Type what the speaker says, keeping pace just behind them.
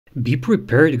Be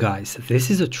prepared, guys, this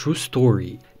is a true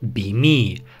story. Be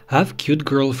me. I have cute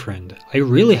girlfriend. I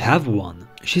really have one.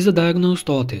 She's a diagnosed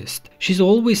autist. She's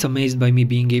always amazed by me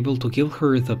being able to give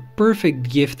her the perfect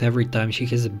gift every time she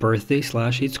has a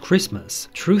birthday/it's Christmas.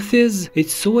 Truth is,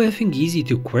 it's so effing easy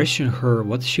to question her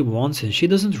what she wants and she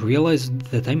doesn't realize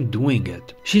that I'm doing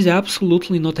it. She's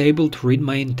absolutely not able to read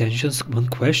my intentions when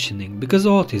questioning because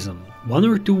autism. 1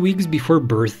 or 2 weeks before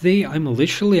birthday, I'm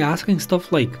literally asking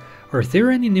stuff like, are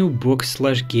there any new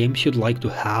books/games you'd like to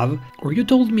have? Or you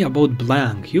told me about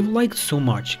blank you've liked so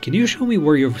much, can you show me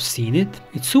where you've seen it?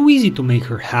 It's so easy to make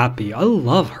her happy, I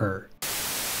love her.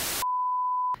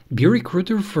 Be a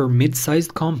recruiter for a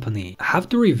mid-sized company. Have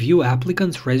to review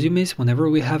applicants' resumes whenever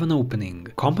we have an opening.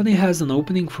 Company has an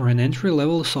opening for an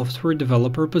entry-level software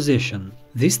developer position.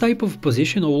 This type of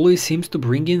position always seems to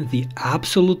bring in the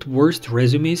absolute worst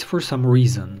resumes for some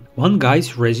reason. One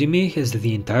guy's resume has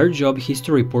the entire job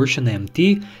history portion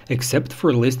empty, except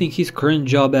for listing his current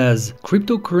job as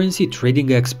cryptocurrency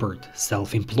trading expert,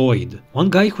 self-employed. One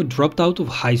guy who dropped out of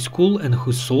high school and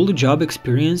whose sole job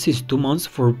experience is 2 months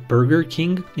for Burger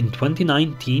King in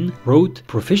 2019 wrote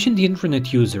proficient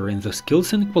internet user in the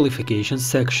skills and qualifications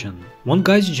section. One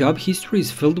guy's job history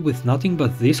is filled with nothing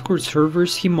but Discord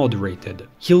servers he moderated.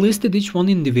 He listed each one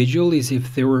individually as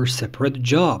if they were separate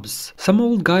jobs. Some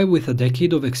old guy with a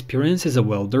decade of experience as a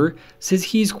welder says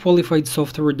he is qualified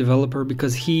software developer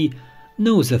because he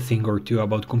knows a thing or two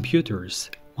about computers.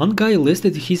 One guy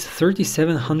listed his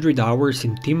 3,700 hours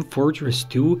in Team Fortress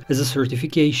 2 as a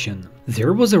certification.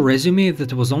 There was a resume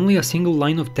that was only a single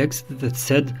line of text that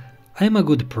said, I am a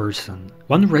good person.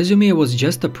 One resume was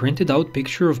just a printed out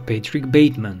picture of Patrick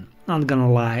Bateman. Not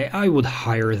gonna lie, I would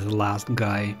hire the last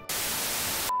guy.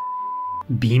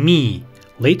 Be me.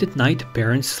 Late at night,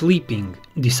 parents sleeping.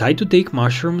 Decide to take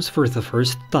mushrooms for the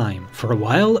first time. For a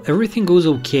while, everything goes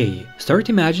okay. Start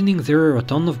imagining there are a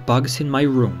ton of bugs in my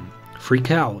room.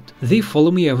 Freak out. They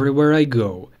follow me everywhere I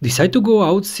go. Decide to go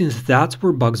out since that's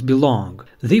where bugs belong.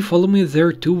 They follow me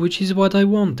there too, which is what I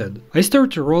wanted. I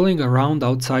start rolling around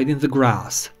outside in the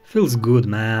grass. Feels good,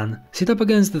 man. Sit up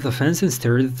against the fence and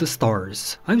stare at the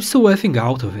stars. I'm so effing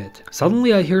out of it.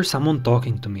 Suddenly I hear someone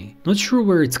talking to me. Not sure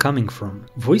where it's coming from.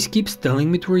 Voice keeps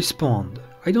telling me to respond.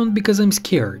 I don't because I'm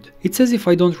scared. It says if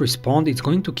I don't respond, it's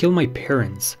going to kill my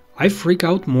parents. I freak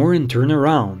out more and turn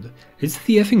around. It's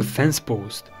the effing fence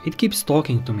post. It keeps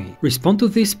talking to me. Respond to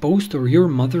this post or your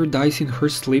mother dies in her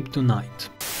sleep tonight.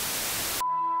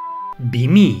 Be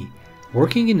me.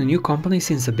 Working in a new company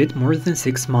since a bit more than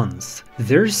 6 months.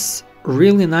 There's a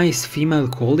really nice female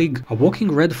colleague, a walking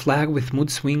red flag with mood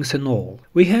swings and all.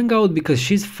 We hang out because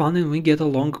she's fun and we get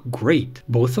along great.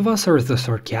 Both of us are the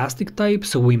sarcastic type,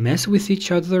 so we mess with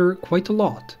each other quite a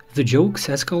lot. The jokes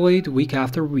escalate week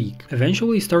after week,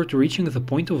 eventually start reaching the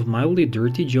point of mildly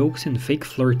dirty jokes and fake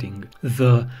flirting.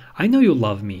 The I know you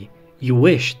love me, you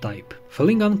wish type.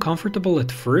 Feeling uncomfortable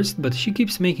at first, but she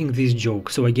keeps making these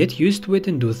jokes, so I get used to it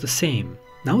and do the same.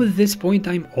 Now at this point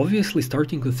I'm obviously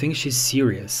starting to think she's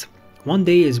serious. One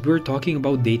day as we're talking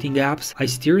about dating apps, I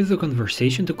steer the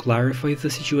conversation to clarify the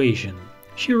situation.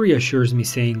 She reassures me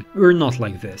saying, we're not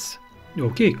like this.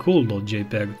 Okay, cool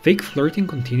 .jpg. Fake flirting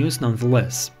continues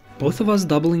nonetheless. Both of us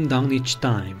doubling down each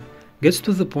time. Gets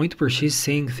to the point where she's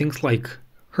saying things like,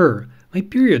 her, my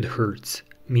period hurts.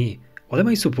 Me, what am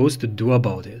I supposed to do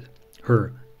about it?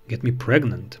 Her, get me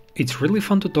pregnant. It's really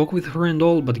fun to talk with her and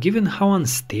all, but given how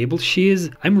unstable she is,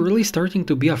 I'm really starting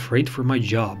to be afraid for my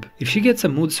job. If she gets a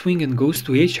mood swing and goes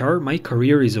to HR, my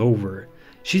career is over.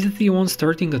 She's the one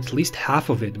starting at least half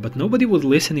of it, but nobody would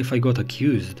listen if I got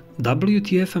accused.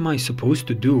 WTF am I supposed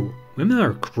to do? Women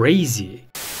are crazy.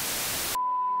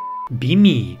 Be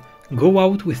me. Go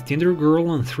out with Tinder girl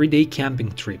on 3-day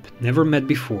camping trip, never met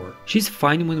before. She's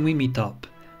fine when we meet up.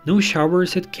 No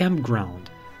showers at campground.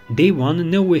 Day 1,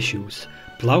 no issues.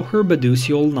 Plow her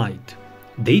Badusi all night.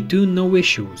 Day 2, no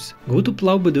issues. Go to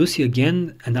plow Badusi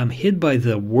again and I'm hit by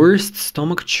the worst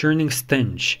stomach churning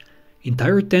stench.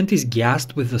 Entire tent is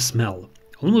gassed with the smell.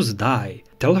 Almost die.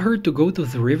 Tell her to go to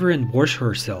the river and wash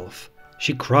herself.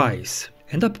 She cries.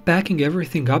 End up packing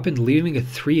everything up and leaving at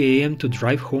 3 AM to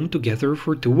drive home together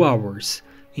for 2 hours.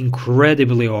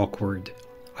 Incredibly awkward.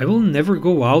 I will never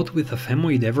go out with a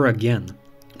femoid ever again.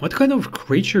 What kind of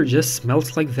creature just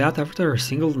smells like that after a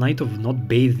single night of not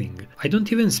bathing? I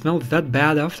don't even smell that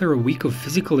bad after a week of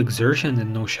physical exertion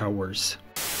and no showers.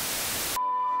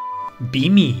 Be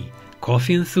me.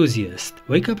 Coffee enthusiast.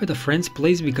 Wake up at a friend's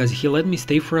place because he let me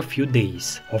stay for a few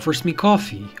days. Offers me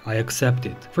coffee. I accept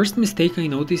it. First mistake I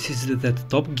notice is that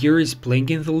Top Gear is playing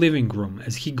in the living room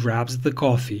as he grabs the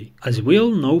coffee. As we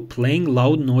all know, playing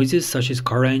loud noises such as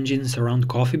car engines around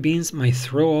coffee beans might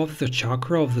throw off the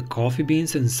chakra of the coffee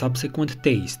beans and subsequent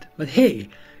taste. But hey,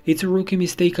 it's a rookie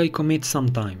mistake I commit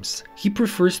sometimes. He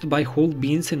prefers to buy whole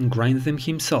beans and grind them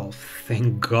himself,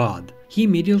 thank God. He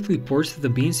immediately pours the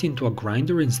beans into a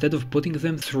grinder instead of putting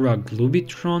them through a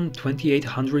Glubitron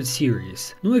 2800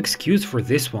 series. No excuse for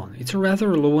this one, it's a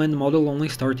rather low-end model only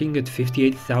starting at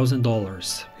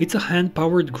 $58,000. It's a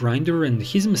hand-powered grinder and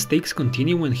his mistakes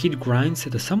continue when he grinds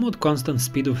at a somewhat constant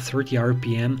speed of 30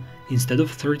 RPM instead of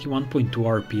 31.2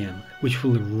 RPM, which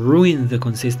will ruin the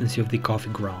consistency of the coffee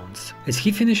grounds. As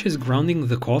he finishes grounding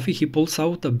the coffee, he pulls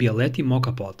out a Bialetti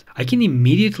mocha pot. I can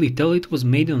immediately tell it was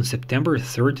made on September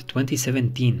 3rd,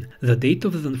 2017, the date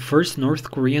of the first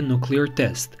North Korean nuclear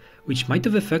test, which might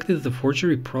have affected the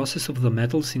forgery process of the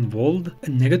metals involved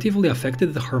and negatively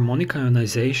affected the harmonic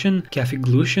ionization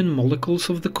caffeiglution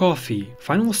molecules of the coffee.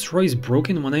 Final straw is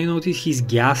broken when I notice his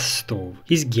gas stove.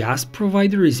 His gas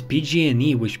provider is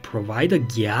PG&E, which provide a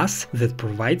gas that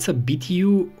provides a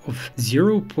BTU of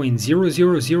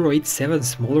 0.00087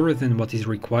 smaller than what is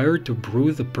required to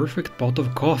brew the perfect pot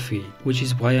of coffee, which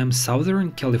is why I'm Southern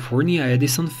California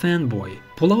Edison fanboy.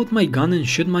 Pull out my gun and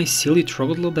shoot my silly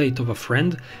troglodyte of a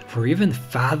friend for even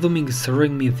fathoming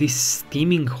serving me this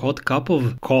steaming hot cup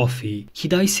of coffee. He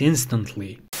dies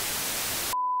instantly.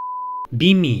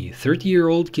 Be me,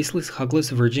 30-year-old kissless hugless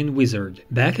virgin wizard,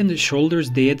 back and shoulders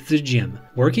day at the gym,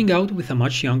 working out with a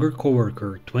much younger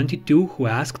coworker, 22, who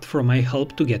asked for my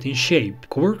help to get in shape.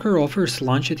 Coworker offers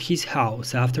lunch at his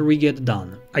house after we get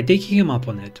done. I take him up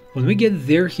on it. When we get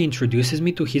there, he introduces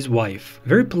me to his wife,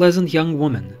 very pleasant young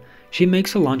woman. She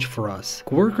makes a lunch for us.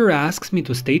 Coworker asks me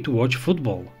to stay to watch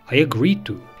football. I agree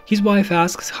to. His wife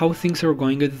asks how things are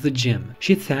going at the gym.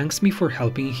 She thanks me for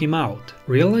helping him out.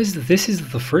 Realize that this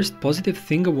is the first positive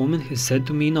thing a woman has said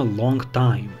to me in a long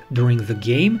time. During the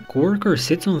game, coworker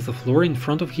sits on the floor in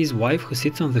front of his wife who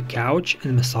sits on the couch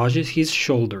and massages his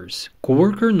shoulders.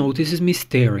 Coworker notices me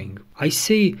staring. I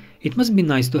say, it must be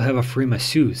nice to have a free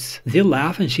masseuse. They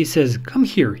laugh and she says, come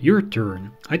here, your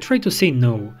turn. I try to say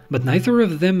no, but neither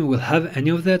of them will have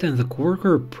any of that and the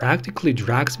coworker practically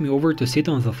drags me over to sit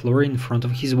on the floor in front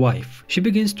of his wife. She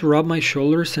begins to rub my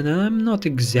shoulders and I'm not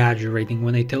exaggerating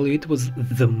when I tell you it was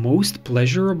the most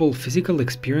pleasurable physical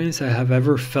experience I have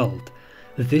ever felt.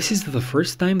 This is the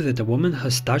first time that a woman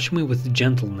has touched me with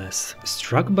gentleness.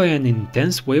 Struck by an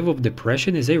intense wave of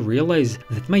depression as I realize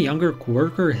that my younger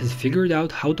coworker has figured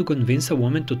out how to convince a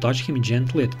woman to touch him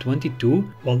gently at 22,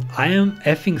 while I am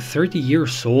effing 30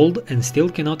 years old and still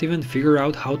cannot even figure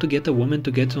out how to get a woman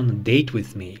to get on a date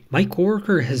with me. My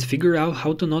coworker has figured out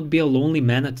how to not be a lonely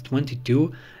man at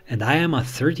 22, and I am a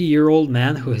 30-year-old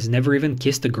man who has never even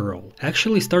kissed a girl.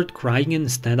 Actually start crying and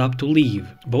stand up to leave.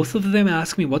 Both of them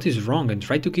ask me what is wrong and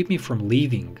try to keep me from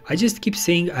leaving. I just keep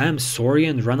saying I am sorry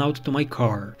and run out to my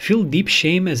car. Feel deep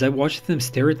shame as I watch them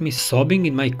stare at me sobbing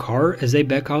in my car as I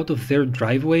back out of their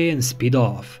driveway and speed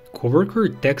off. Coworker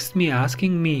texts me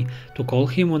asking me to call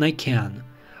him when I can.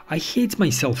 I hate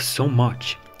myself so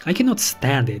much. I cannot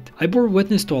stand it. I bore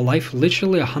witness to a life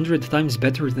literally 100 times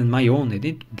better than my own and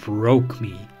it broke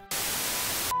me.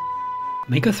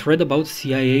 Make a thread about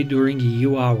CIA during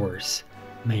EU hours.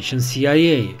 Mention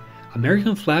CIA.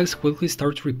 American flags quickly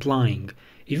start replying,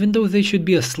 even though they should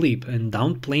be asleep and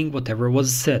downplaying whatever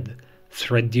was said.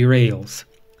 Thread derails.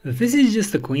 This is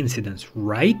just a coincidence,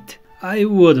 right? I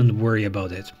wouldn't worry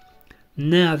about it.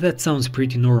 Nah, that sounds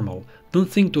pretty normal. Don't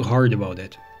think too hard about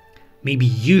it. Maybe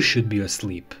you should be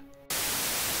asleep.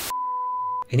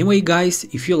 Anyway guys,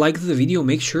 if you liked the video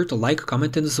make sure to like,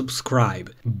 comment and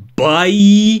subscribe.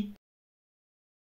 Bye!